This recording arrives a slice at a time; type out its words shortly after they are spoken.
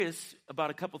Curious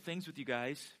about a couple things with you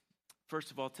guys.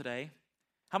 First of all, today,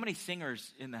 how many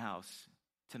singers in the house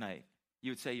tonight?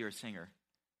 You would say you're a singer.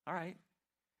 All right.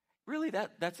 Really,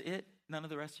 that's it? None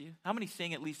of the rest of you? How many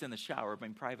sing at least in the shower? I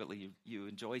mean, privately, you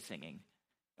enjoy singing.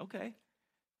 Okay.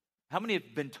 How many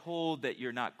have been told that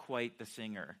you're not quite the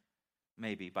singer,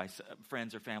 maybe, by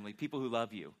friends or family, people who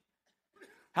love you?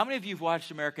 How many of you have watched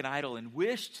American Idol and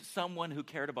wished someone who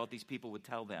cared about these people would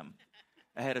tell them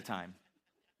ahead of time?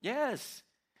 Yes.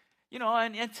 You know,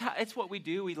 and it's what we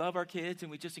do. We love our kids,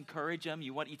 and we just encourage them.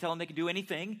 You tell them they can do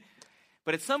anything.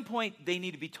 But at some point, they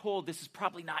need to be told this is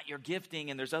probably not your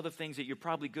gifting, and there's other things that you're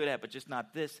probably good at, but just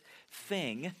not this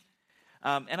thing.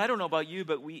 And I don't know about you,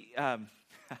 but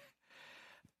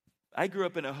I grew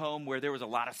up in a home where there was a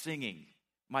lot of singing.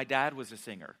 My dad was a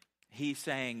singer. He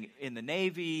sang in the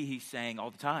Navy. He sang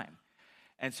all the time.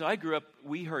 And so I grew up,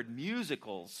 we heard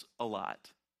musicals a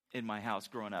lot in my house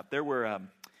growing up. There were,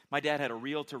 my dad had a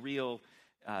reel-to-reel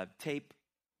tape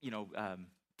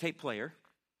player.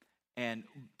 And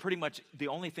pretty much the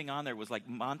only thing on there was like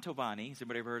Mantovani. Has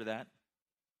anybody ever heard of that?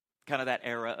 Kind of that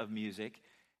era of music.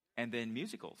 And then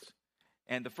musicals.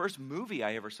 And the first movie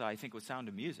I ever saw, I think, was Sound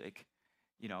of Music.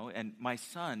 You know, and my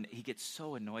son, he gets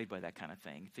so annoyed by that kind of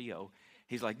thing. Theo,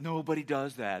 he's like, nobody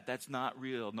does that. That's not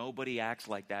real. Nobody acts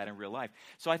like that in real life.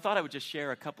 So I thought I would just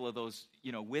share a couple of those,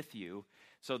 with you.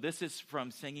 So this is from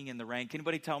Singing in the Rain. Can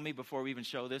anybody tell me before we even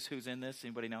show this who's in this?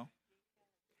 Anybody know?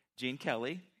 Gene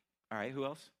Kelly. All right, who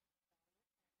else?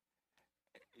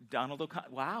 Donald O'Connor.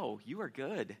 Wow, you are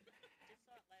good.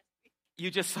 You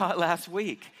just saw it last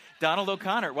week. Donald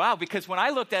O'Connor. Wow, because when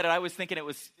I looked at it, I was thinking it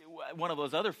was one of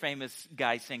those other famous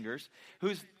guy singers.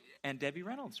 And Debbie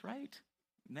Reynolds, right?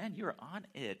 Man, you're on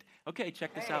it. Okay,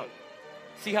 check this out.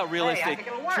 See how realistic,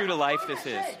 true to life this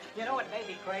is. You know, it may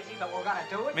be crazy, but we're going to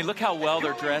do it. I mean, look how well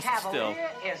they're dressed still.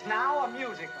 Is now a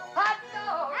musical. Hot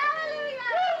dog! Hallelujah!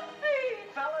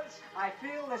 Fellas, I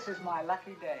feel this is my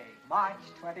lucky day, March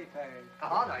 23rd.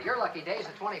 Oh, no, your lucky day is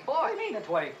the 24th. What do you mean the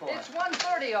 24th? It's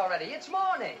 1:30 already. It's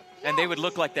morning. And they would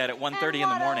look like that at 1:30 in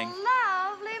the morning.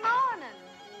 Lovely morning.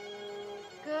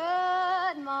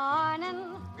 Good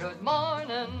morning. Good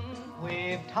morning.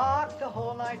 We've talked the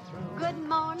whole night through. Good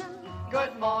morning.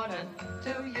 Good morning to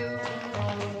you.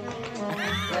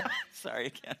 Sorry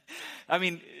again. I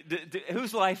mean,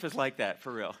 whose life is like that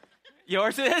for real?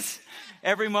 Yours is?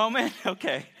 Every moment?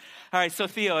 Okay. All right, so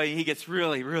Theo, he gets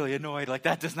really, really annoyed. Like,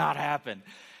 that does not happen.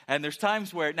 And there's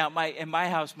times where, now, in my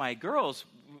house, my girls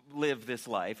live this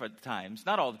life at times.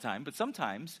 Not all the time, but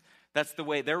sometimes. That's the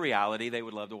way, their reality. They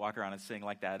would love to walk around and sing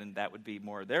like that, and that would be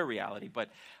more their reality. But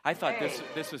I thought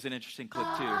this was an interesting clip,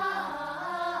 too.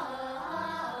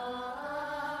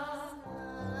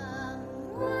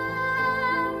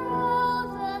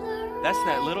 That's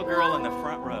that little girl in the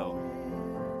front row.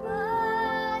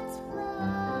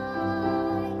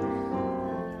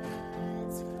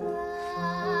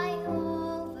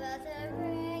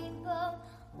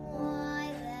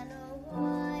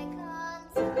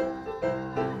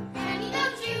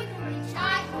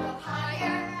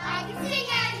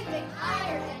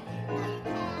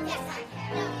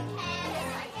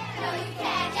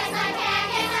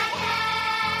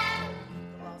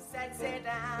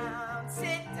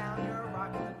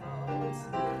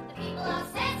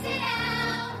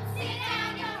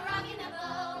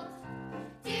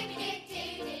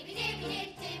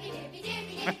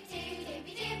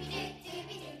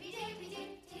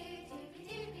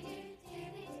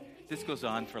 This goes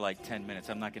on for like 10 minutes.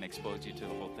 I'm not going to expose you to the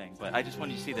whole thing, but I just want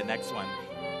you to see the next one. Isn't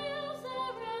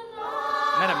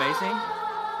that amazing?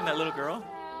 Isn't that little girl?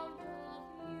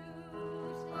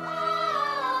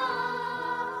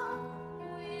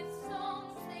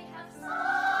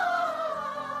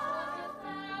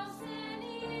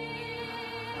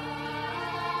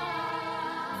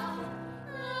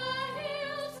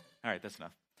 All right, that's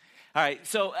enough. All right,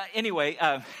 so anyway,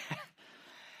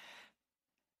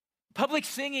 public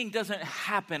singing doesn't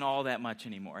happen all that much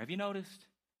anymore. Have you noticed?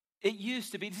 It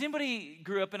used to be. Does anybody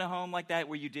grew up in a home like that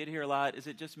where you did hear a lot? Is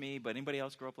it just me, but anybody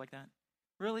else grow up like that?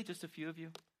 Really? Just a few of you?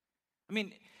 I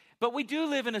mean, but we do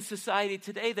live in a society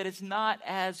today that is not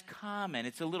as common.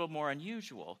 It's a little more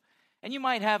unusual. And you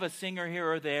might have a singer here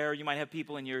or there. You might have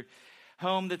people in your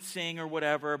home that sing or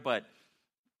whatever, but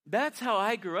that's how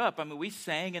I grew up. I mean, we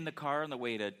sang in the car on the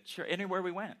way to church. Anywhere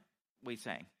we went, we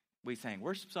sang. We sang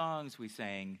worship songs. We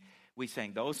sang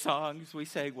those songs. We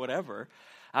sang whatever.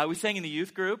 We sang in the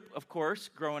youth group, of course,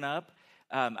 growing up.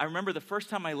 I remember the first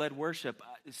time I led worship,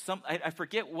 I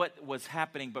forget what was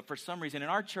happening, but for some reason in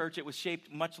our church, it was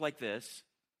shaped much like this.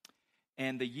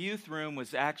 And the youth room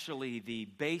was actually the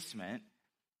basement.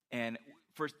 And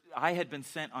I had been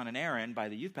sent on an errand by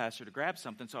the youth pastor to grab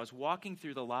something, so I was walking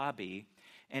through the lobby,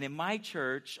 and in my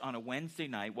church on a Wednesday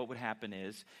night, what would happen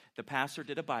is the pastor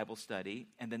did a Bible study,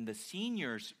 and then the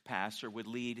seniors pastor would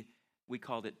lead, we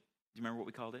called it, do you remember what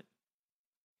we called it?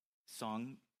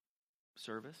 Song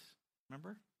service,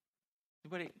 remember?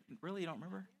 Anybody, really, you don't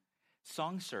remember?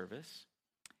 Song service,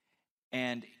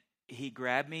 and he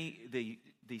grabbed me,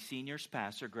 the seniors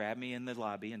pastor grabbed me in the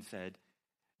lobby and said,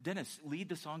 Dennis, lead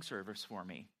the song service for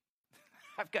me.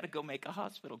 I've got to go make a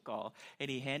hospital call. And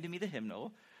he handed me the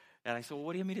hymnal. And I said, well,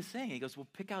 what do you want me to sing? He goes, well,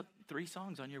 pick out 3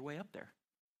 songs on your way up there.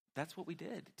 That's what we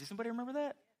did. Does somebody remember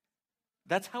that?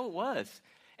 That's how it was.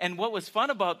 And what was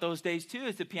fun about those days, too,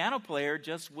 is the piano player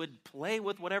just would play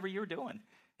with whatever you were doing.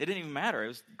 It didn't even matter. It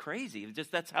was crazy. It was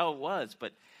just that's how it was.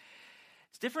 But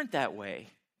it's different that way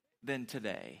than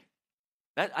today.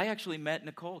 I actually met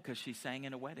Nicole because she sang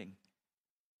in a wedding.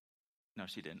 No,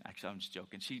 she didn't. Actually, I'm just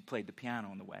joking. She played the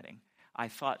piano in the wedding. I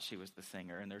thought she was the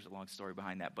singer, and there's a long story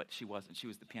behind that, but she wasn't. She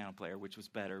was the piano player, which was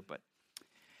better. But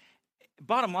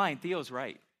bottom line, Theo's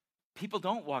right. People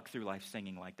don't walk through life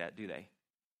singing like that, do they? I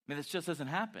mean, this just doesn't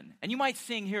happen. And you might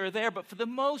sing here or there, but for the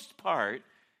most part,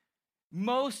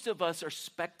 most of us are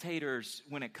spectators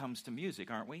when it comes to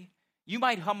music, aren't we? You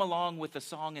might hum along with a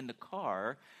song in the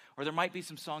car, or there might be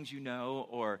some songs you know,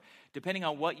 or depending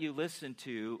on what you listen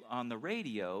to on the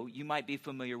radio, you might be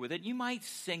familiar with it. You might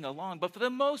sing along, but for the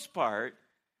most part,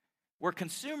 we're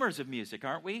consumers of music,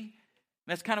 aren't we? And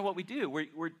that's kind of what we do.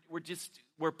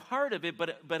 We're part of it,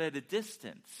 but at a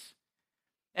distance.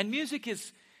 And music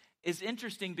is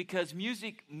interesting because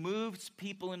music moves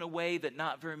people in a way that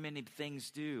not very many things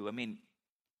do. I mean,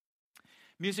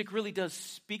 music really does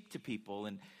speak to people,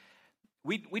 and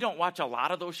we don't watch a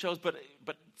lot of those shows, but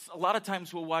a lot of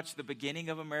times we'll watch the beginning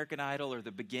of American Idol or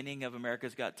the beginning of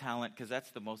America's Got Talent because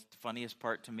that's the most funniest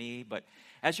part to me. But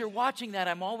as you're watching that,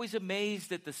 I'm always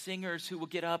amazed at the singers who will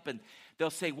get up and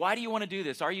they'll say, why do you want to do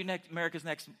this? Are you America's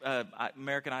Next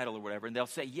American Idol or whatever? And they'll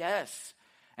say, yes.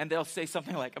 And they'll say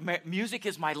something like, music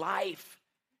is my life.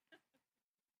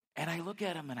 And I look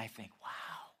at them and I think,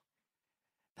 wow,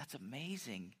 that's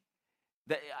amazing.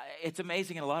 It's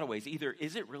amazing in a lot of ways. Either,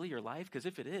 is it really your life? Because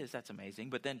if it is, that's amazing.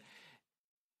 But then,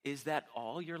 is that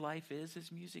all your life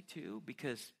is music too?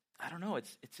 Because, I don't know,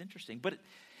 it's interesting. But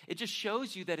it just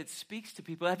shows you that it speaks to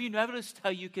people. Have you noticed how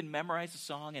you can memorize a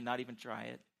song and not even try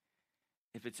it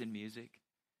if it's in music?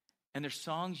 And there's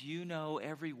songs you know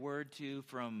every word to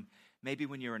from maybe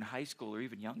when you're in high school or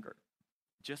even younger,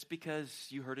 just because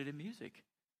you heard it in music.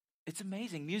 It's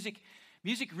amazing. Music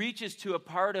reaches to a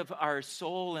part of our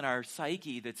soul and our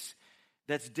psyche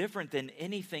that's different than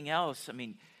anything else. I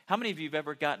mean, how many of you have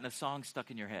ever gotten a song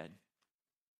stuck in your head?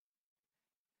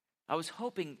 I was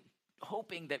hoping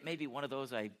that maybe one of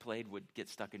those I played would get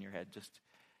stuck in your head,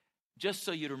 just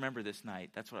so you'd remember this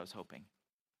night. That's what I was hoping.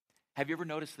 Have you ever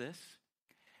noticed this?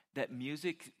 That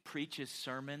music preaches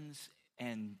sermons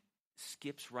and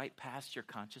skips right past your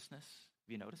consciousness?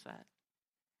 Have you noticed that?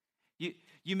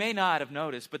 You may not have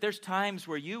noticed, but there's times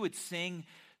where you would sing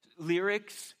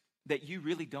lyrics that you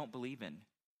really don't believe in,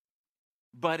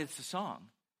 but it's a song,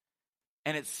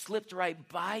 and it slipped right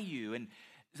by you. And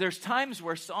there's times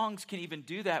where songs can even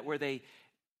do that, where they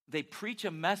preach a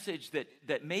message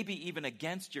that may be even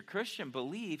against your Christian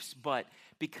beliefs, but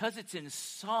because it's in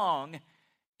song,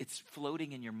 it's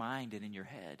floating in your mind and in your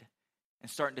head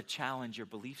and starting to challenge your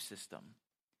belief system.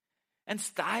 And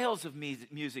styles of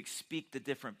music speak to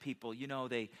different people.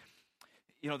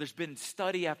 There's been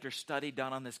study after study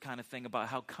done on this kind of thing about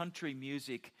how country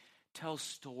music tells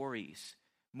stories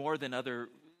more than other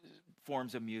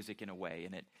forms of music in a way.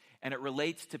 And it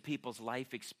relates to people's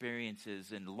life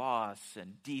experiences and loss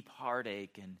and deep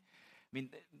heartache. And I mean,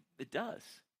 it does.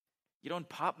 In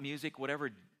pop music,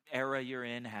 whatever era you're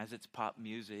in has its pop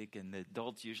music, and the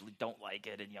adults usually don't like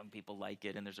it and young people like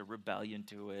it, and there's a rebellion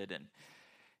to it. And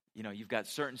you've got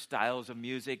certain styles of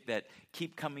music that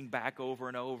keep coming back over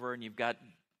and over, and you've got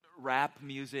rap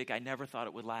music. I never thought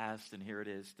it would last, and here it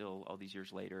is still all these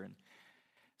years later. And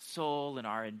soul and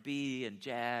R&B and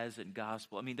jazz and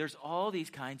gospel. I mean, there's all these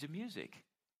kinds of music.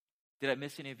 Did I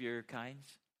miss any of your kinds?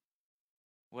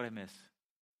 What did I miss?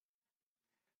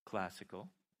 Classical.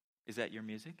 Is that your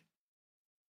music?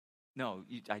 No,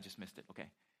 I just missed it. Okay.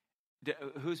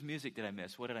 Whose music did I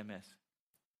miss? What did I miss?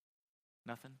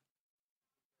 Nothing?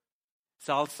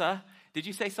 Salsa? Did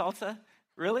you say salsa?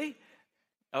 Really?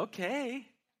 Okay.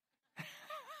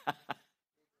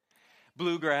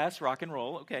 Bluegrass, rock and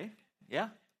roll. Okay. Yeah.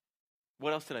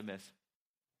 What else did I miss?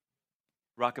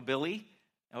 Rockabilly?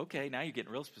 Okay, now you're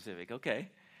getting real specific. Okay.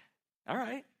 All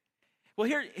right. Well,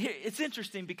 here it's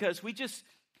interesting because we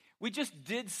We just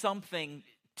did something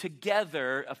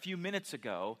together a few minutes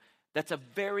ago that's a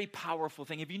very powerful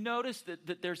thing. Have you noticed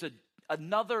that there's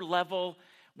another level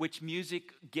which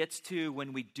music gets to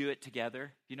when we do it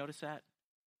together? You notice that?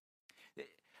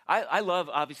 I love,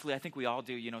 obviously, I think we all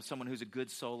do, someone who's a good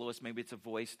soloist. Maybe it's a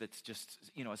voice that's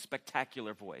just, a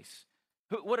spectacular voice.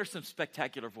 What are some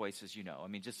spectacular voices you know? I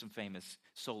mean, just some famous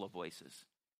solo voices.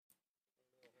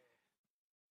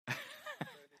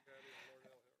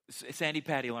 Sandy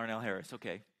Patty, Larnell Harris,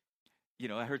 okay.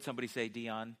 I heard somebody say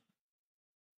Dion.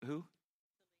 Who?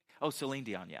 Oh, Celine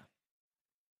Dion, yeah.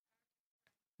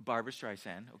 Barbra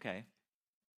Streisand, okay.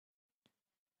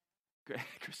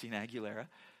 Christina Aguilera,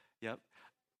 yep.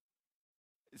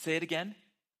 Say it again.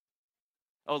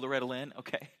 Oh, Loretta Lynn,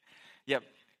 okay. Yep,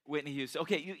 Whitney Houston.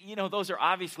 Okay, those are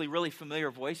obviously really familiar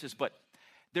voices, but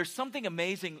there's something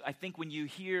amazing, I think, when you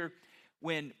hear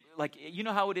you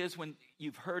know how it is when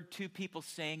you've heard two people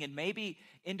sing, and maybe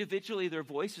individually their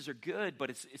voices are good, but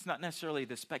it's not necessarily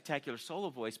the spectacular solo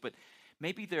voice, but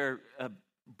maybe they're a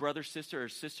brother, sister, or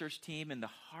sister's team, and the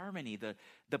harmony, the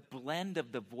blend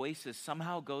of the voices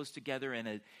somehow goes together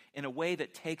in a way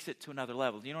that takes it to another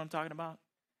level. Do you know what I'm talking about?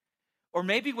 Or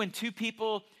maybe when two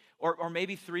people, or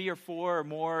maybe three or four or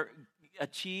more,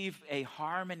 achieve a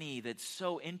harmony that's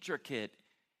so intricate,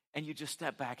 and you just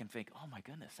step back and think, oh my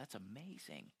goodness, that's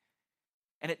amazing.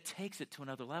 And it takes it to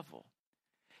another level.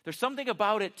 There's something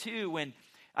about it too when,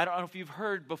 I don't know if you've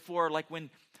heard before, like when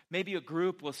maybe a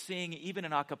group will sing even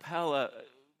an a cappella,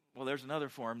 well, there's another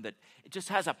form that it just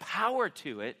has a power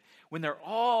to it when they're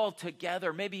all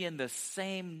together, maybe in the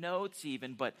same notes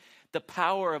even, but the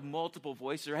power of multiple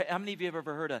voices. How many of you have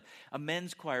ever heard a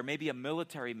men's choir, maybe a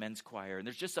military men's choir, and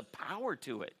there's just a power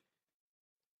to it?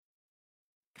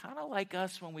 Kind of like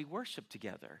us when we worship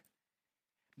together.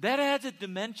 That adds a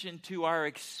dimension to our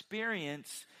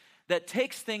experience that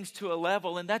takes things to a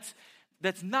level, and that's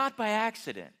not by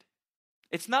accident.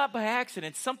 It's not by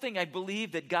accident. It's something I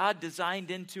believe that God designed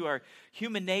into our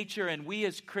human nature, and we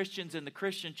as Christians in the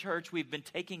Christian church, we've been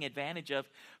taking advantage of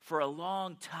for a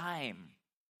long time.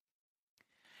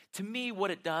 To me,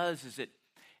 what it does is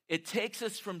it takes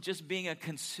us from just being a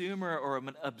consumer or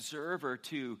an observer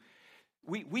to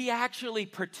we actually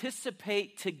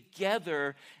participate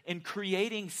together in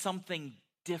creating something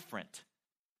different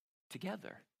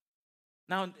together.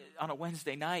 Now, on a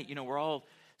Wednesday night, we're all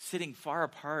sitting far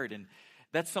apart, and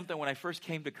that's something when I first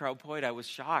came to Crown Point, I was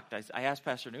shocked. I asked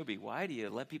Pastor Newby, why do you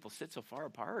let people sit so far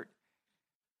apart?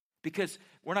 Because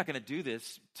we're not going to do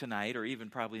this tonight or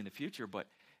even probably in the future, but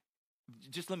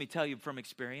just let me tell you from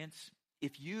experience,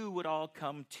 if you would all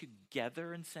come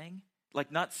together and sing, like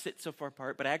not sit so far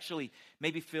apart, but actually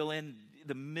maybe fill in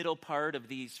the middle part of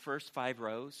these first 5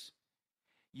 rows,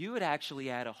 you would actually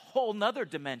add a whole nother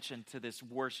dimension to this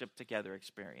worship together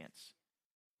experience.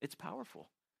 It's powerful.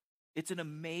 It's an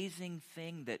amazing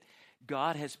thing that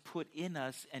God has put in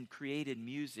us and created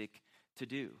music to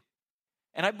do.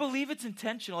 And I believe it's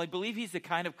intentional. I believe He's the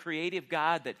kind of creative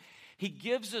God that He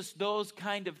gives us those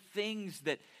kind of things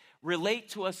that relate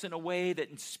to us in a way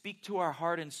that speak to our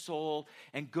heart and soul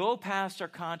and go past our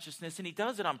consciousness, and He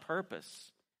does it on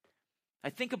purpose.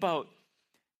 I think about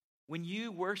when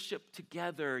you worship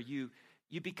together, you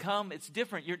become, it's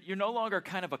different. You're no longer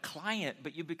kind of a client,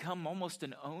 but you become almost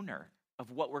an owner of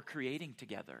what we're creating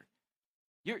together.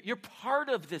 You're part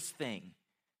of this thing.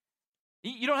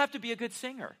 You don't have to be a good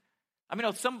singer. I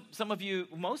mean, some of you,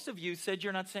 most of you said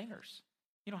you're not singers.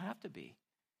 You don't have to be.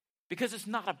 Because it's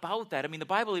not about that. I mean, the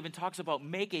Bible even talks about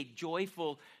make a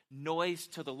joyful noise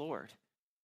to the Lord.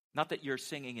 Not that your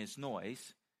singing is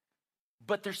noise,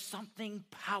 but there's something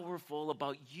powerful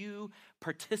about you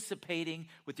participating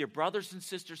with your brothers and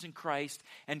sisters in Christ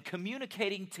and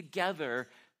communicating together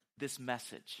this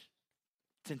message.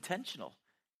 It's intentional.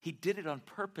 He did it on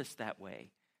purpose that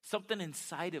way. Something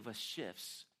inside of us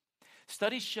shifts.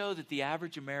 Studies show that the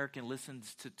average American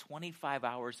listens to 25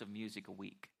 hours of music a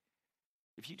week.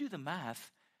 If you do the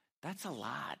math, that's a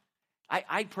lot.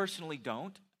 I personally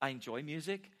don't. I enjoy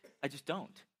music. I just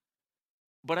don't.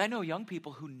 But I know young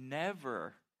people who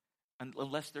never,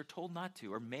 unless they're told not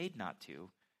to or made not to,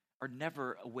 are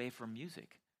never away from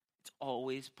music. It's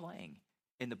always playing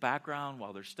in the background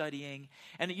while they're studying.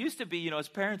 And it used to be, as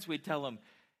parents, we'd tell them,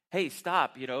 hey,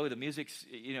 stop, the music's,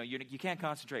 you can't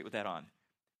concentrate with that on.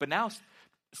 But now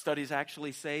studies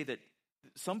actually say that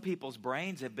some people's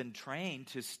brains have been trained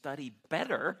to study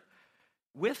better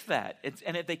with that.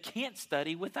 And they can't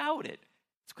study without it.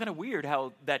 It's kind of weird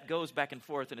how that goes back and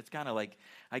forth. And it's kind of like,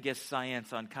 I guess,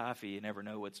 science on coffee. You never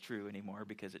know what's true anymore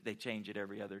because they change it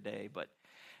every other day. But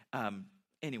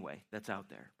anyway, that's out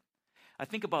there. I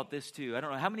think about this too. I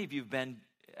don't know, how many of you have been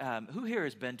who here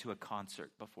has been to a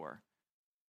concert before?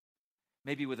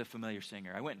 Maybe with a familiar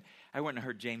singer. I went and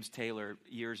heard James Taylor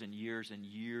years and years and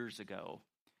years ago,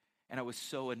 and I was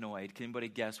so annoyed. Can anybody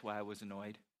guess why I was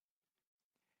annoyed?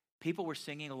 People were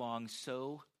singing along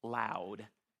so loud,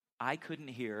 I couldn't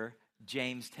hear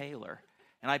James Taylor.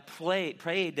 And I prayed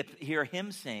to hear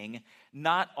him sing,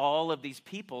 not all of these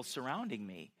people surrounding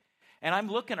me. And I'm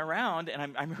looking around,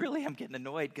 and I'm getting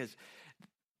annoyed because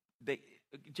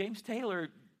James Taylor,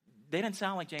 they didn't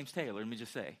sound like James Taylor, let me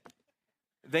just say.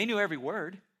 They knew every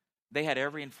word. They had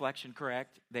every inflection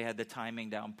correct. They had the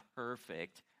timing down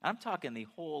perfect. I'm talking the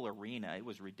whole arena. It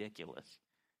was ridiculous.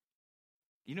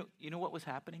 You know what was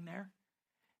happening there?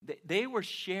 They were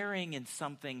sharing in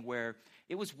something where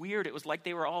it was weird. It was like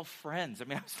they were all friends. I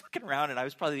mean, I was looking around and I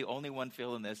was probably the only one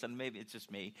feeling this, and maybe it's just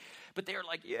me. But they were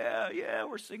like, yeah,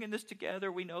 we're singing this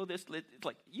together. We know this. It's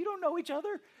like, you don't know each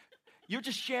other? You're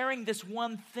just sharing this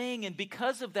one thing, and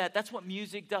because of that, that's what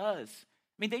music does.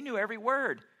 I mean, they knew every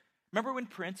word. Remember when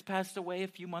Prince passed away a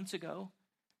few months ago?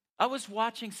 I was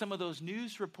watching some of those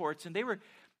news reports, and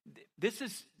this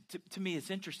is, to me, it's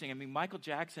interesting. I mean, Michael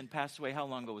Jackson passed away, how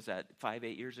long ago was that?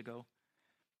 5-8 years ago?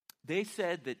 They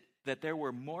said that there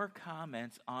were more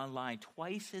comments online,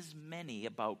 twice as many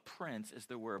about Prince as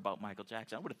there were about Michael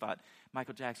Jackson. I would have thought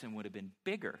Michael Jackson would have been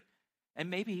bigger. And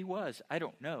maybe he was. I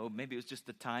don't know. Maybe it was just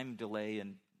the time delay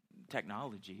in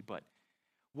technology. But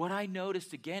what I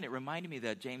noticed, again, it reminded me of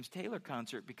that James Taylor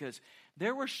concert, because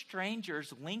there were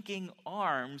strangers linking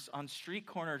arms on street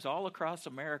corners all across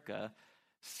America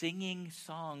singing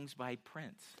songs by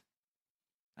Prince.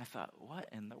 I thought, what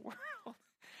in the world?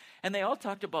 And they all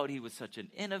talked about he was such an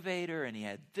innovator, and he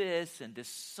had this and this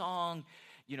song.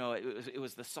 You know, it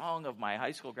was the song of my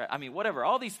high school grad. I mean, whatever,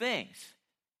 all these things.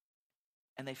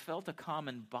 And they felt a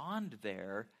common bond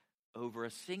there over a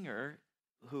singer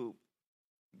who,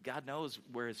 God knows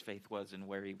where his faith was and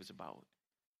where he was about.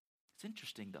 It's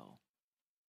interesting, though,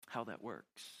 how that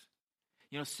works.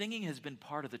 You know, singing has been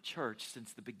part of the church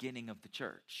since the beginning of the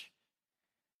church.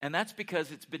 And that's because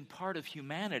it's been part of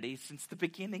humanity since the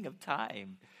beginning of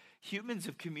time. Humans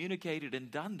have communicated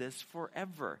and done this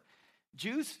forever.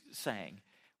 Jews sang.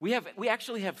 We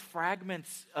actually have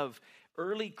fragments of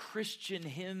early Christian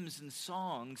hymns and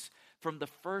songs from the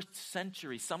 1st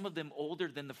century, some of them older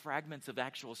than the fragments of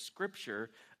actual scripture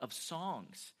of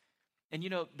songs. And you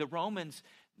know, the Romans,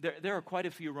 there are quite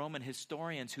a few Roman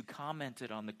historians who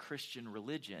commented on the Christian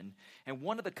religion. And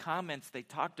one of the comments they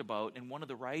talked about, in one of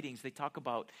the writings, they talk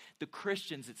about the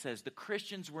Christians. It says, the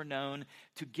Christians were known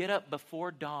to get up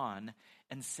before dawn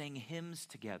and sing hymns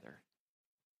together.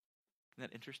 Isn't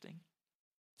that interesting?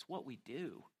 It's what we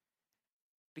do,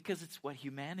 because it's what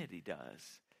humanity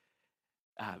does.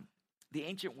 The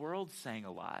ancient world sang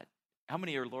a lot. How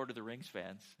many are Lord of the Rings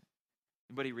fans?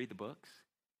 Anybody read the books?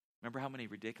 Remember how many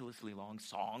ridiculously long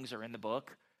songs are in the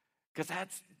book? Because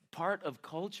that's part of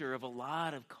culture of a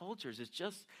lot of cultures. It's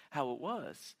just how it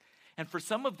was. And for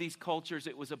some of these cultures,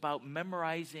 it was about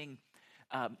memorizing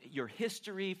your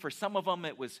history. For some of them,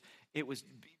 it was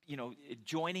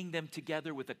joining them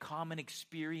together with a common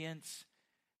experience.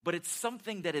 But it's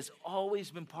something that has always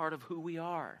been part of who we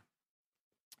are.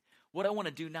 What I want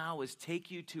to do now is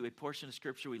take you to a portion of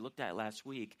scripture we looked at last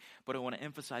week, but I want to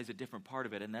emphasize a different part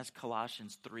of it, and that's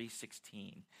Colossians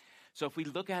 3:16. So if we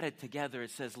look at it together,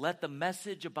 it says, let the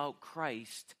message about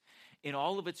Christ in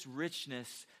all of its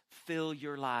richness fill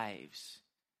your lives.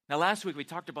 Now, last week we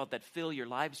talked about that fill your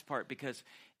lives part, because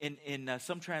in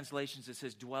some translations it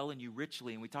says dwell in you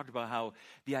richly, and we talked about how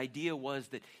the idea was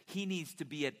that he needs to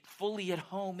be fully at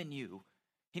home in you.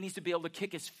 He needs to be able to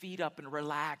kick his feet up and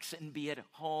relax and be at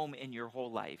home in your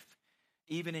whole life,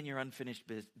 even in your unfinished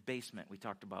basement we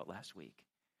talked about last week.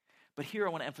 But here I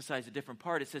want to emphasize a different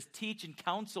part. It says, teach and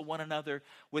counsel one another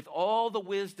with all the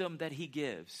wisdom that he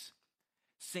gives.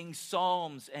 Sing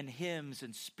psalms and hymns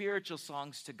and spiritual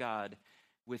songs to God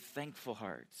with thankful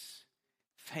hearts.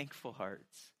 Thankful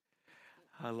hearts.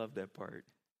 I love that part.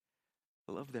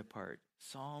 I love that part.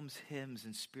 Psalms, hymns,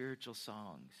 and spiritual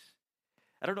songs.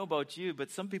 I don't know about you, but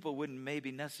some people wouldn't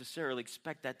maybe necessarily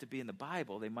expect that to be in the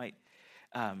Bible. They might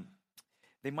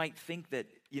think that,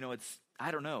 it's,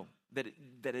 I don't know, that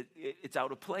it's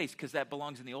out of place because that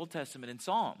belongs in the Old Testament in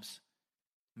Psalms,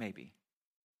 maybe.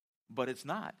 But it's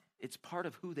not. It's part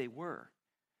of who they were.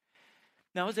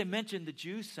 Now, as I mentioned, the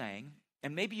Jews sang,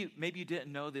 and maybe you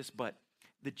didn't know this, but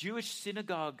the Jewish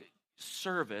synagogue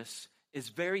service is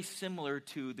very similar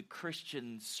to the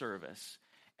Christian service.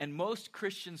 And most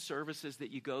Christian services that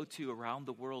you go to around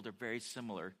the world are very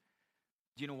similar.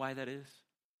 Do you know why that is?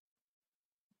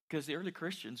 Because the early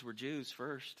Christians were Jews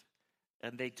first,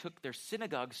 and they took their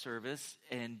synagogue service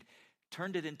and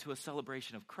turned it into a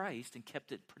celebration of Christ and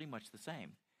kept it pretty much the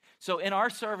same. So in our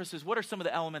services, what are some of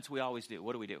the elements we always do?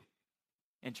 What do we do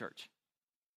in church?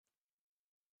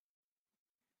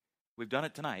 We've done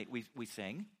it tonight. We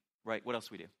sing, right? What else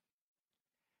do we do?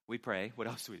 We pray. What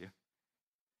else do we do?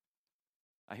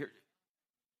 I hear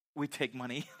we take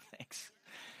money. Thanks.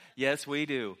 Yes, we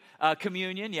do.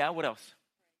 Communion, yeah, what else?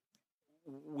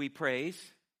 We praise.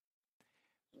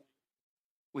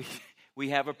 We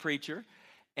have a preacher,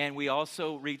 and we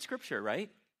also read scripture, right?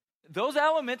 Those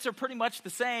elements are pretty much the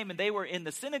same, and they were in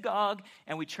the synagogue,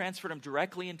 and we transferred them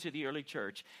directly into the early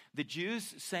church. The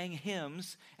Jews sang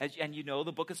hymns, and you know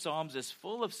the book of Psalms is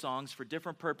full of songs for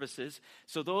different purposes,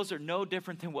 so those are no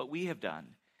different than what we have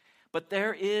done. But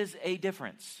there is a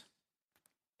difference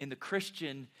in the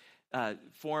Christian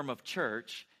form of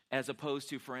church as opposed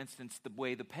to, for instance, the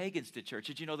way the pagans did church.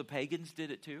 Did you know the pagans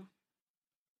did it too?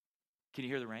 Can you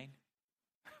hear the rain?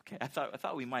 Okay, I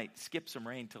thought we might skip some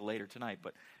rain till later tonight,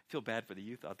 but I feel bad for the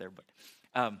youth out there. But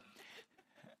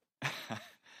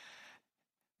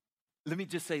let me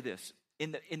just say this: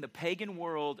 in the pagan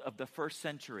world of the first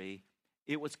century,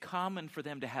 it was common for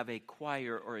them to have a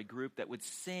choir or a group that would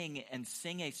sing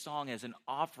a song as an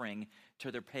offering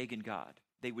to their pagan god.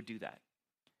 They would do that.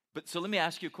 But so let me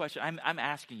ask you a question. I'm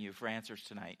asking you for answers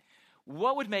tonight.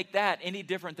 What would make that any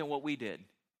different than what we did?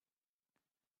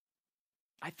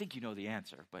 I think you know the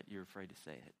answer, but you're afraid to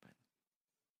say it.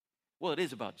 Well, it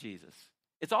is about Jesus.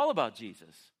 It's all about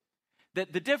Jesus. The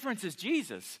difference is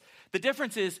Jesus. The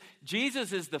difference is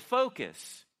Jesus is the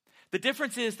focus. The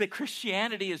difference is that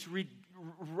Christianity is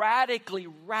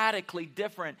radically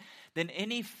different than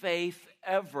any faith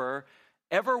ever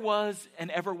was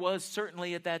and ever was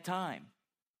certainly at that time.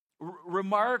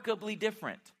 Remarkably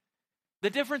different. The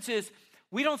difference is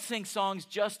we don't sing songs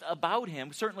just about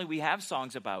him. Certainly we have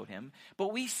songs about him,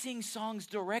 but we sing songs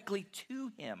directly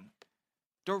to him.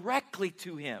 Directly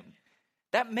to him.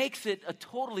 That makes it a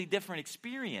totally different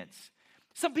experience.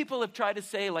 Some people have tried to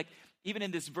say, like even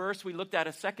in this verse we looked at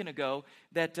a second ago,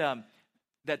 that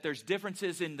there's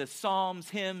differences in the psalms,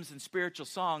 hymns, and spiritual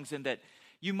songs, and that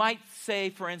you might say,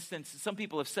 for instance, some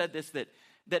people have said this,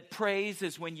 that praise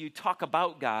is when you talk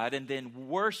about God, and then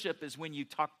worship is when you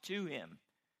talk to him.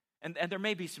 And there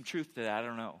may be some truth to that, I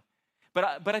don't know.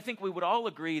 But I think we would all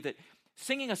agree that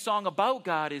singing a song about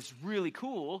God is really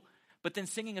cool, but then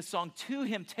singing a song to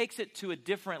him takes it to a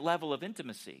different level of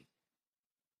intimacy.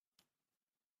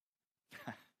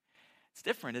 It's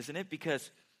different, isn't it?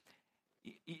 Because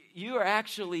you are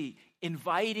actually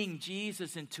inviting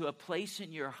Jesus into a place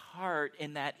in your heart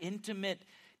in that intimate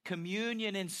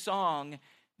communion in song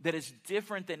that is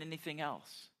different than anything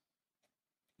else.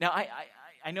 Now,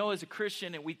 I know as a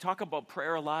Christian, and we talk about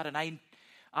prayer a lot, and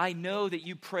I know that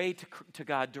you pray to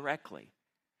God directly.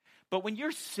 But when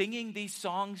you're singing these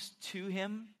songs to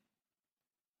him,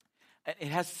 it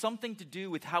has something to do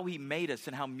with how he made us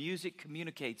and how music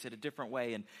communicates in a different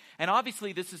way. And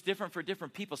obviously this is different for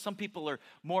different people. Some people are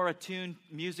more attuned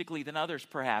musically than others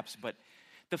perhaps. But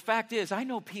the fact is, I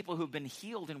know people who've been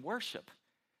healed in worship.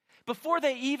 Before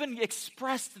they even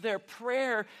expressed their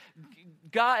prayer,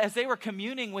 God, as they were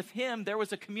communing with him, there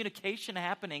was a communication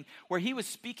happening where he was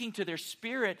speaking to their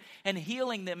spirit and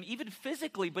healing them, even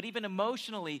physically, but even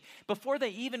emotionally, before they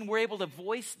even were able to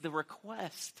voice the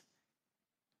request.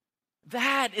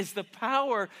 That is the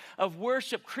power of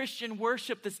worship, Christian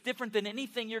worship, that's different than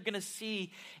anything you're going to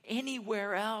see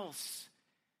anywhere else.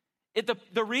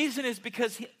 The reason is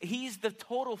because he's the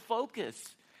total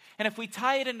focus. And if we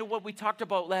tie it into what we talked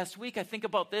about last week, I think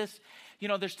about this. You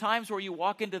know, there's times where you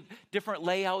walk into different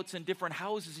layouts and different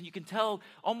houses and you can tell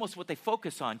almost what they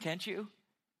focus on, can't you?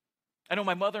 I know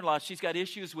my mother-in-law, she's got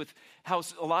issues with how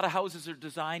a lot of houses are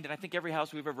designed, and I think every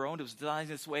house we've ever owned was designed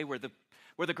this way where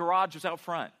the garage was out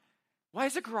front. Why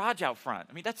is the garage out front?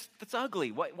 I mean, that's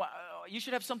ugly. Why, you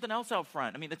should have something else out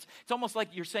front. I mean, it's almost like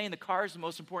you're saying the car is the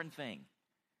most important thing.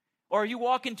 Or you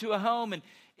walk into a home and,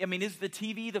 I mean, is the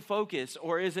TV the focus?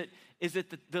 Or is it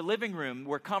the living room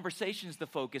where conversation is the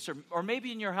focus? Or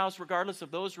maybe in your house, regardless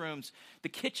of those rooms, the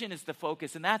kitchen is the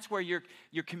focus. And that's where your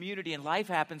community and life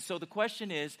happens. So the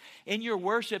question is, in your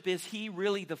worship, is he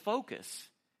really the focus?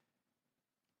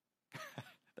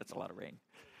 That's a lot of rain.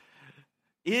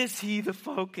 Is he the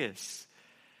focus?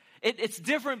 It's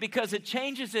different because it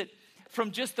changes it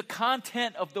from just the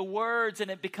content of the words, and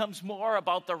it becomes more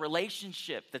about the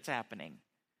relationship that's happening.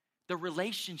 The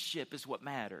relationship is what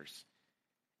matters.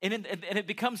 And it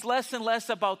becomes less and less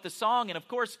about the song. And of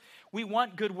course, we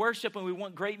want good worship and we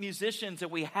want great musicians and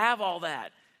we have all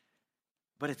that.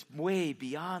 But it's way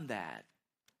beyond that.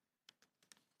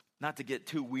 Not to get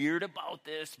too weird about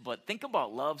this, but think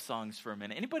about love songs for a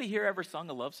minute. Anybody here ever sung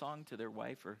a love song to their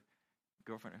wife or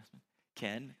girlfriend or husband?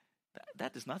 Ken,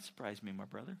 that does not surprise me, my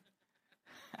brother.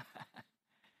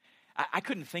 I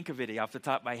couldn't think of any off the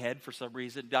top of my head for some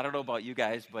reason. I don't know about you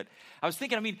guys, but I was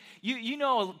thinking, I mean, you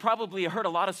know, probably heard a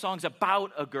lot of songs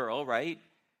about a girl, right?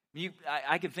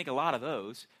 I can think a lot of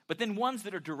those. But then ones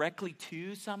that are directly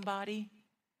to somebody.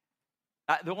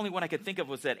 The only one I could think of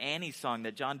was that Annie song,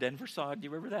 that John Denver song. Do you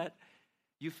remember that?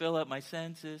 You fill up my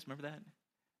senses. Remember that?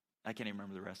 I can't even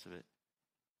remember the rest of it.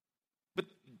 But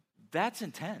that's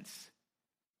intense.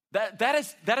 That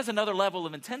is another level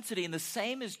of intensity, and the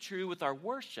same is true with our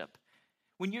worship.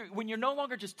 When you're no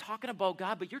longer just talking about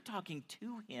God, but you're talking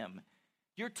to him.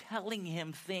 You're telling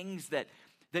him things that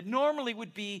normally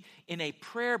would be in a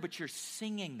prayer, but you're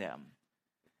singing them.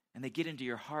 And they get into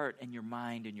your heart and your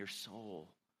mind and your soul.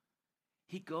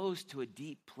 He goes to a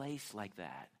deep place like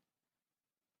that.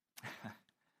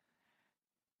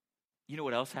 You know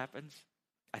what else happens?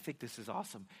 I think this is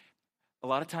awesome. A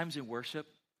lot of times in worship,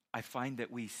 I find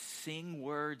that we sing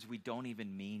words we don't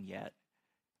even mean yet.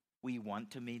 We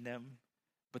want to mean them,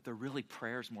 but they're really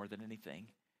prayers more than anything.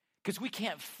 Because we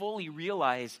can't fully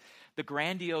realize the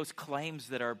grandiose claims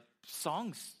that our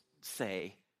songs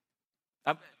say.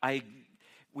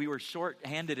 We were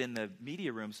short-handed in the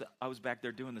media room, so I was back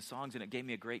there doing the songs, and it gave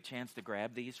me a great chance to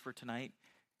grab these for tonight.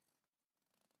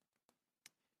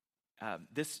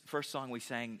 This first song we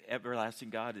sang, Everlasting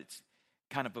God, it's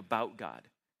kind of about God.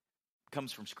 It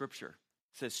comes from Scripture.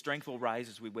 It says, strength will rise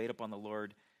as we wait upon the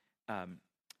Lord.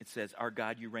 It says, our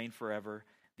God, you reign forever.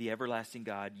 The everlasting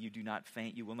God, you do not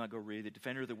faint, you will not go weary. The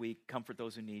defender of the weak, comfort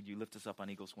those who need. You lift us up on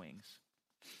eagle's wings.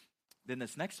 Then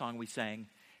this next song we sang,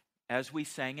 as we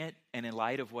sang it, and in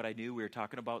light of what I knew we were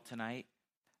talking about tonight,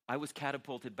 I was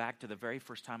catapulted back to the very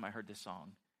first time I heard this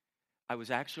song.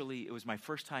 It was my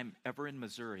first time ever in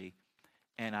Missouri,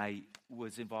 and I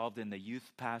was involved in the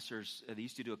youth pastors. They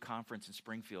used to do a conference in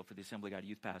Springfield for the Assembly of God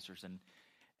youth pastors,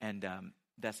 and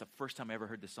that's the first time I ever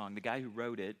heard the song. The guy who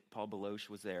wrote it, Paul Beloche,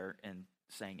 was there and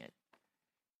sang it.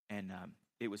 And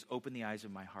it was, open the eyes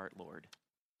of my heart, Lord.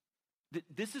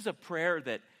 This is a prayer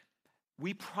that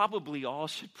we probably all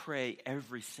should pray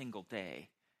every single day.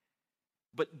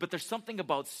 But there's something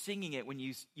about singing it when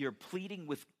you're pleading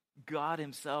with God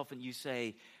himself and you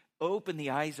say, open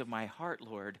the eyes of my heart,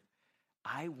 Lord.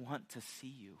 I want to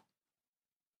see you.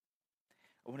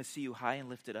 I want to see you high and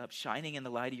lifted up, shining in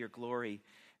the light of your glory.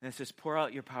 And it says, pour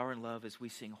out your power and love as we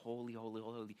sing holy, holy,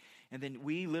 holy. And then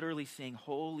we literally sing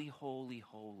holy, holy,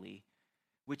 holy,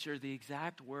 which are the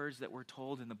exact words that we're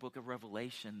told in the book of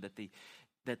Revelation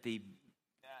that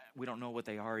we don't know what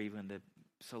they are even, the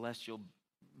celestial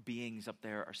beings up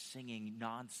there are singing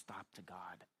nonstop to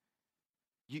God.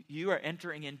 You are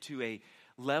entering into a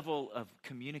level of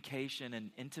communication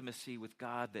and intimacy with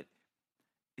God that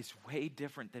is way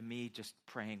different than me just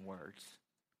praying words.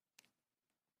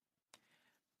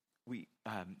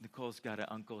 Nicole's got an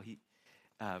uncle.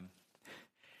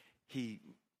 He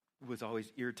was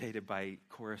always irritated by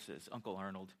choruses, Uncle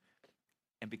Arnold.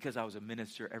 And because I was a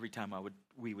minister, every time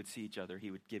we would see each other,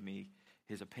 he would give me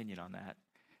his opinion on that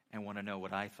and want to know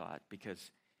what I thought.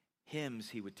 Because hymns,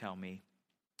 he would tell me,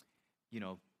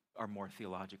 are more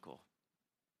theological.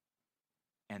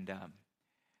 And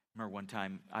remember one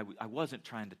time, I wasn't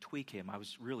trying to tweak him. I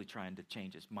was really trying to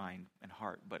change his mind and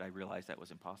heart, but I realized that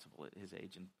was impossible at his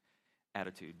age and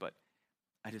attitude. But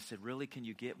I just said, really, can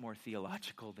you get more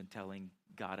theological than telling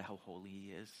God how holy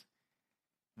he is?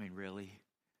 I mean, really?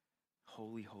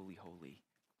 Holy, holy, holy.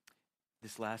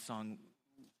 This last song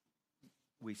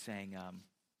we sang,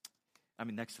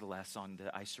 next to the last song,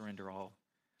 the I Surrender All.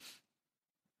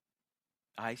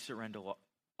 I surrender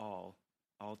all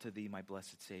to thee, my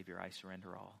blessed Savior, I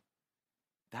surrender all.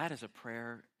 That is a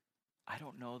prayer I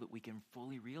don't know that we can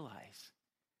fully realize.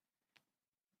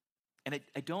 And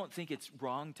I don't think it's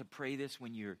wrong to pray this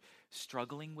when you're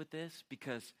struggling with this,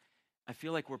 because I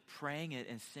feel like we're praying it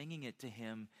and singing it to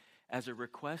him as a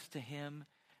request to him,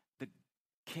 the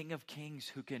King of Kings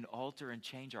who can alter and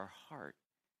change our heart.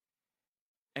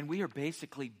 And we are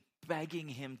basically begging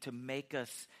him to make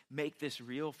this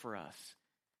real for us.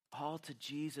 All to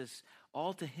Jesus,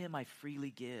 all to him I freely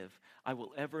give. I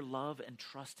will ever love and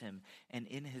trust him, and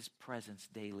in his presence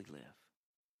daily live.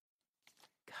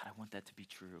 God, I want that to be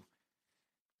true.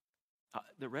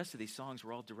 The rest of these songs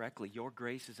were all directly, your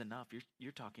grace is enough.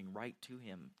 You're talking right to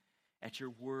him. At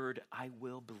your word, I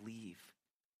will believe.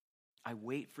 I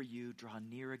wait for you, draw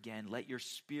near again. Let your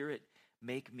spirit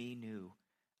make me new.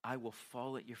 I will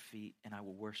fall at your feet and I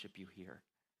will worship you here.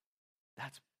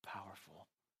 That's powerful.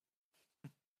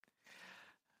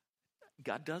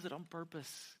 God does it on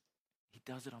purpose.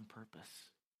 He does it on purpose.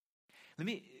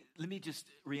 Let me just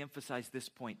reemphasize this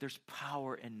point. There's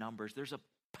power in numbers. There's a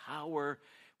power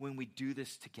when we do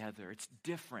this together. It's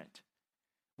different.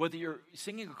 Whether you're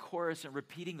singing a chorus and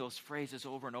repeating those phrases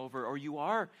over and over, or you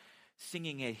are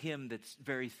singing a hymn that's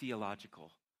very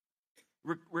theological.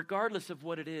 Regardless of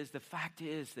what it is, the fact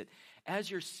is that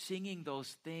as you're singing those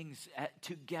things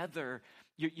together,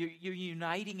 you're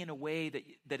uniting in a way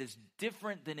that is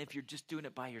different than if you're just doing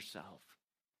it by yourself.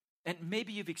 And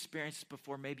maybe you've experienced this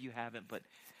before, maybe you haven't, but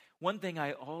one thing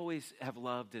I always have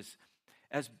loved is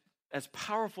as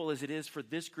powerful as it is for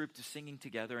this group to singing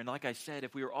together, and like I said,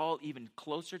 if we were all even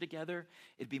closer together,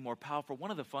 it'd be more powerful. One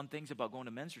of the fun things about going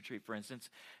to men's retreat, for instance,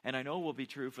 and I know will be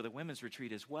true for the women's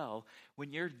retreat as well,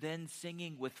 when you're then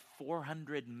singing with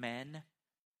 400 men,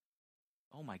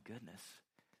 oh my goodness,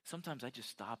 sometimes I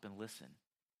just stop and listen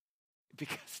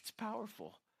because it's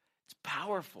powerful. It's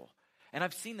powerful. And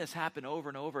I've seen this happen over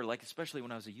and over, like especially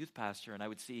when I was a youth pastor, and I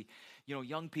would see,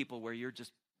 young people where you're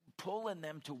just pulling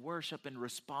them to worship and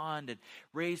respond and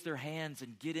raise their hands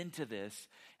and get into this.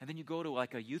 And then you go to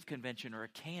like a youth convention or a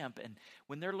camp, and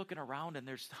when they're looking around and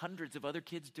there's hundreds of other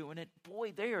kids doing it,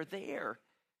 boy, they are there.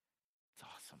 It's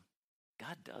awesome.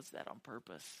 God does that on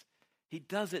purpose. He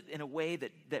does it in a way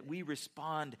that we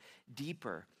respond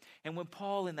deeper. And when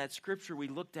Paul, in that scripture we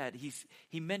looked at,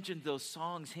 he mentioned those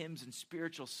songs, hymns, and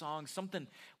spiritual songs, something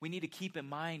we need to keep in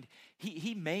mind.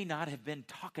 He may not have been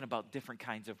talking about different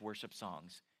kinds of worship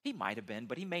songs. He might have been,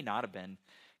 but he may not have been,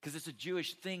 because it's a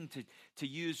Jewish thing to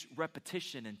use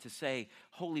repetition and to say,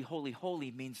 holy, holy,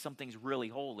 holy means something's really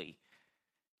holy.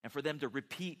 And for them to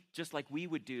repeat, just like we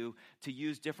would do, to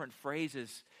use different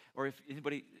phrases, or if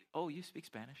anybody, oh, you speak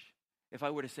Spanish? If I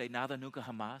were to say, nada, nunca,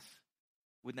 jamás,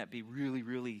 wouldn't that be really,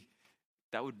 really,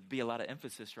 that would be a lot of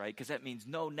emphasis, right? Because that means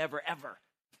no, never, ever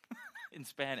in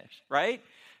Spanish, right?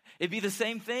 It'd be the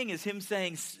same thing as him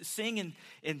saying, sing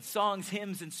in songs,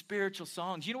 hymns, and spiritual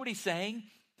songs. You know what he's saying?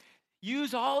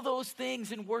 Use all those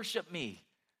things and worship me.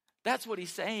 That's what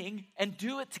he's saying. And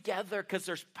do it together, because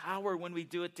there's power when we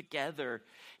do it together.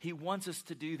 He wants us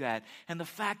to do that. And the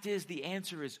fact is, the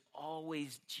answer is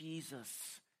always Jesus.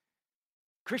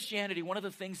 Christianity, one of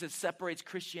the things that separates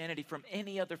Christianity from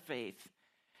any other faith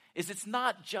is it's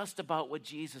not just about what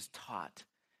Jesus taught.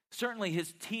 Certainly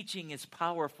his teaching is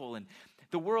powerful, and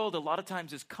the world a lot of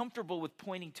times is comfortable with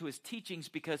pointing to his teachings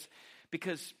because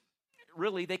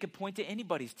really they could point to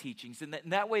anybody's teachings, and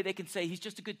that way they can say he's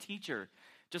just a good teacher,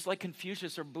 just like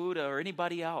Confucius or Buddha or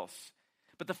anybody else.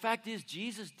 But the fact is,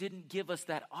 Jesus didn't give us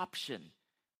that option.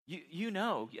 You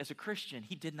know, as a Christian,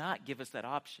 he did not give us that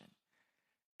option.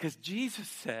 Because Jesus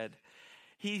said,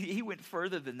 he went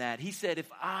further than that. He said, if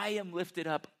I am lifted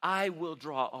up, I will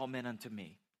draw all men unto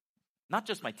me. Not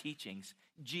just my teachings,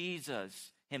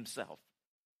 Jesus himself.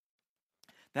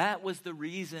 That was the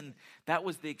reason, that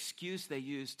was the excuse they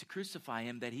used to crucify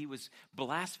him, that he was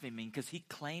blaspheming because he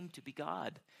claimed to be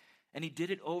God. And he did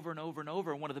it over and over and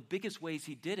over. And one of the biggest ways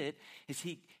he did it is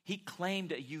he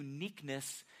claimed a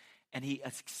uniqueness, and he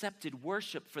accepted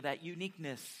worship for that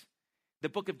uniqueness. The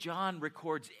book of John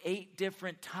records 8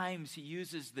 different times he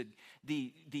uses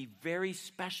the very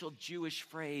special Jewish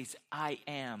phrase, I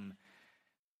am.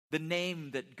 The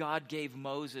name that God gave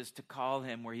Moses to call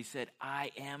him, where he said,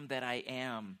 I am that I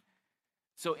am.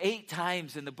 So 8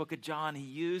 times in the book of John, he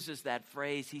uses that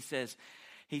phrase. He says,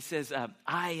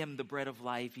 I am the bread of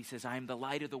life. He says, I am the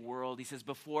light of the world. He says,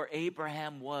 before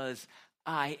Abraham was,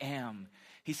 I am.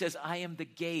 He says, I am the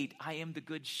gate. I am the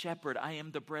good shepherd. I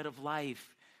am the bread of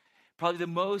life. Probably the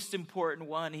most important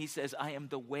one, he says, I am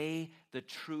the way, the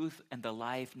truth, and the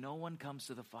life. No one comes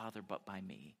to the Father but by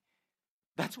me.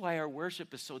 That's why our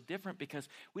worship is so different, because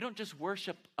we don't just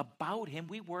worship about him,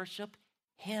 we worship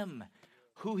him,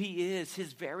 who he is,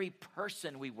 his very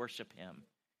person. We worship him.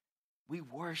 We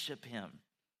worship him.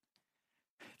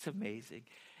 It's amazing.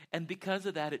 And because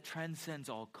of that, it transcends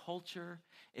all culture.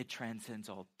 It transcends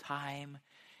all time.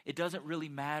 It doesn't really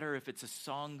matter if it's a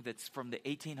song that's from the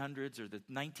 1800s or the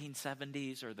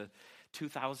 1970s or the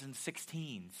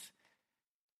 2016s.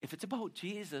 If it's about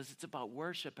Jesus, it's about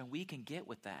worship, and we can get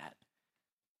with that.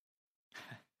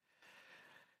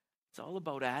 It's all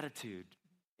about attitude.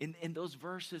 In those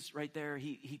verses right there,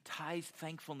 he ties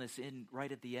thankfulness in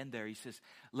right at the end there. He says,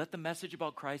 let the message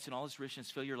about Christ and all his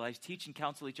richness fill your lives. Teach and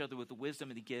counsel each other with the wisdom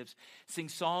that he gives. Sing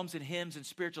psalms and hymns and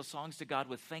spiritual songs to God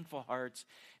with thankful hearts.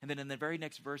 And then in the very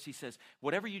next verse, he says,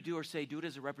 whatever you do or say, do it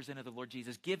as a representative of the Lord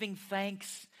Jesus, giving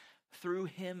thanks through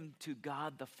him to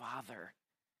God the Father.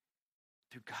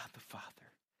 Through God the Father.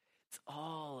 It's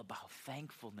all about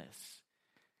thankfulness.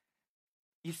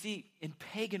 You see, in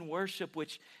pagan worship,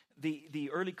 which the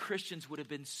early Christians would have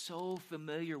been so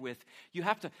familiar with, you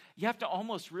have to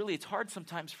almost really, it's hard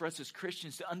sometimes for us as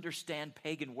Christians to understand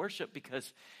pagan worship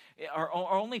because our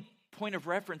only point of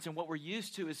reference and what we're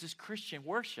used to is this Christian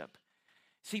worship.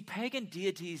 See, pagan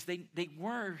deities, they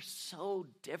were so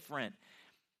different.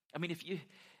 I mean, if you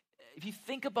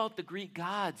think about the Greek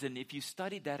gods and if you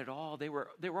studied that at all, they were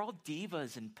all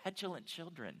divas and petulant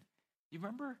children. You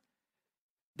remember?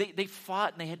 They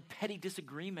fought and they had petty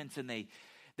disagreements and they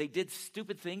did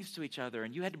stupid things to each other,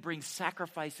 and you had to bring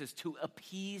sacrifices to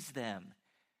appease them.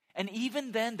 And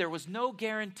even then, there was no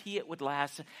guarantee it would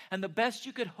last, and the best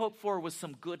you could hope for was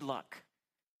some good luck.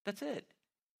 That's it.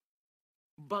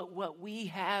 But what we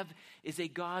have is a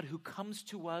God who comes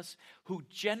to us, who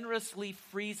generously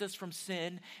frees us from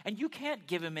sin, and you can't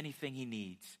give him anything he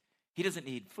needs. He doesn't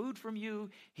need food from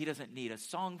you. He doesn't need a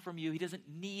song from you. He doesn't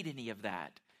need any of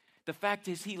that. The fact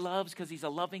is he loves because he's a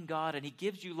loving God and he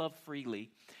gives you love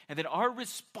freely. And then our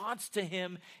response to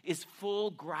him is full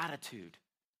gratitude.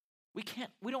 We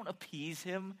don't appease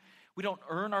him. We don't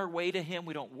earn our way to him.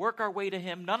 We don't work our way to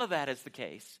him. None of that is the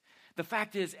case. The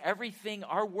fact is everything,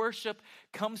 our worship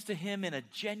comes to him in a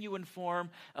genuine form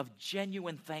of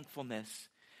genuine thankfulness.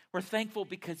 We're thankful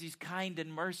because he's kind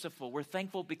and merciful. We're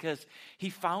thankful because he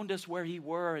found us where he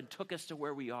were and took us to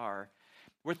where we are.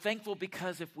 We're thankful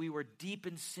because if we were deep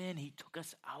in sin, he took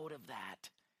us out of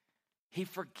that. He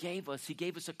forgave us. He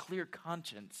gave us a clear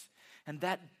conscience. And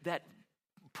that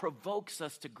provokes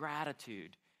us to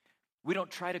gratitude. We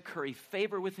don't try to curry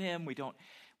favor with him. We don't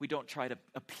try to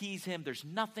appease him. There's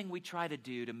nothing we try to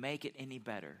do to make it any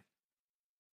better.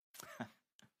 The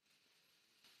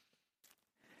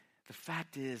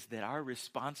fact is that our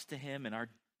response to him and our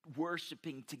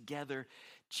worshiping together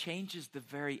changes the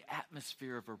very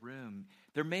atmosphere of a room.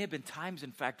 There may have been times,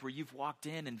 in fact, where you've walked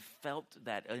in and felt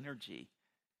that energy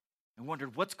and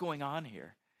wondered what's going on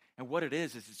here. And what it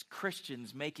is it's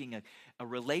Christians making a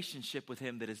relationship with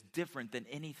him that is different than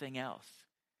anything else.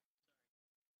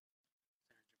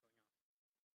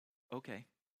 Okay.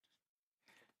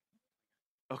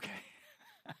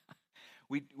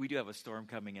 We do have a storm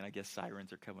coming, and I guess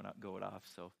sirens are going off.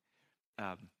 So,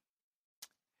 how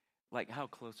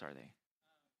close are they?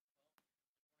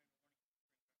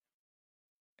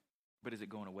 But is it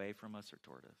going away from us or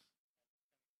toward us?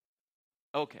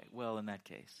 Okay, well, in that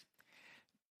case,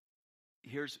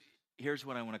 here's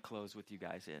what I want to close with you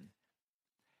guys in.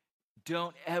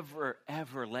 Don't ever,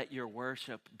 ever let your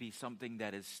worship be something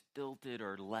that is stilted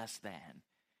or less than.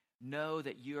 Know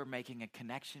that you are making a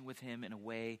connection with him in a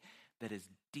way that is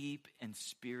deep and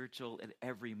spiritual at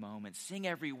every moment. Sing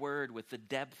every word with the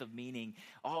depth of meaning,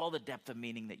 all the depth of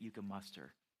meaning that you can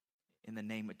muster in the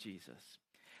name of Jesus.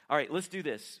 All right, let's do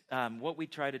this. What we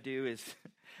try to do is,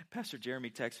 Pastor Jeremy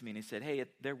texted me and he said, hey,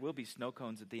 there will be snow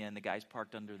cones at the end. The guy's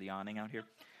parked under the awning out here.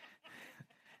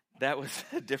 That was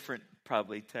a different,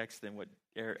 probably, text than what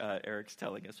Eric's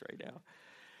telling us right now.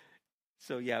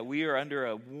 So, yeah, we are under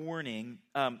a warning.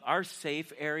 Our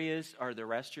safe areas are the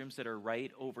restrooms that are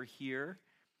right over here,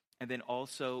 and then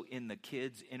also in the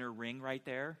kids' inner ring right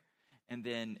there, and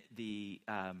then the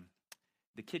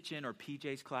kitchen or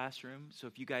PJ's classroom. So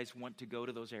if you guys want to go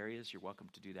to those areas, you're welcome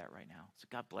to do that right now. So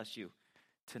God bless you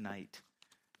tonight.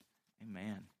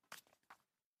 Amen.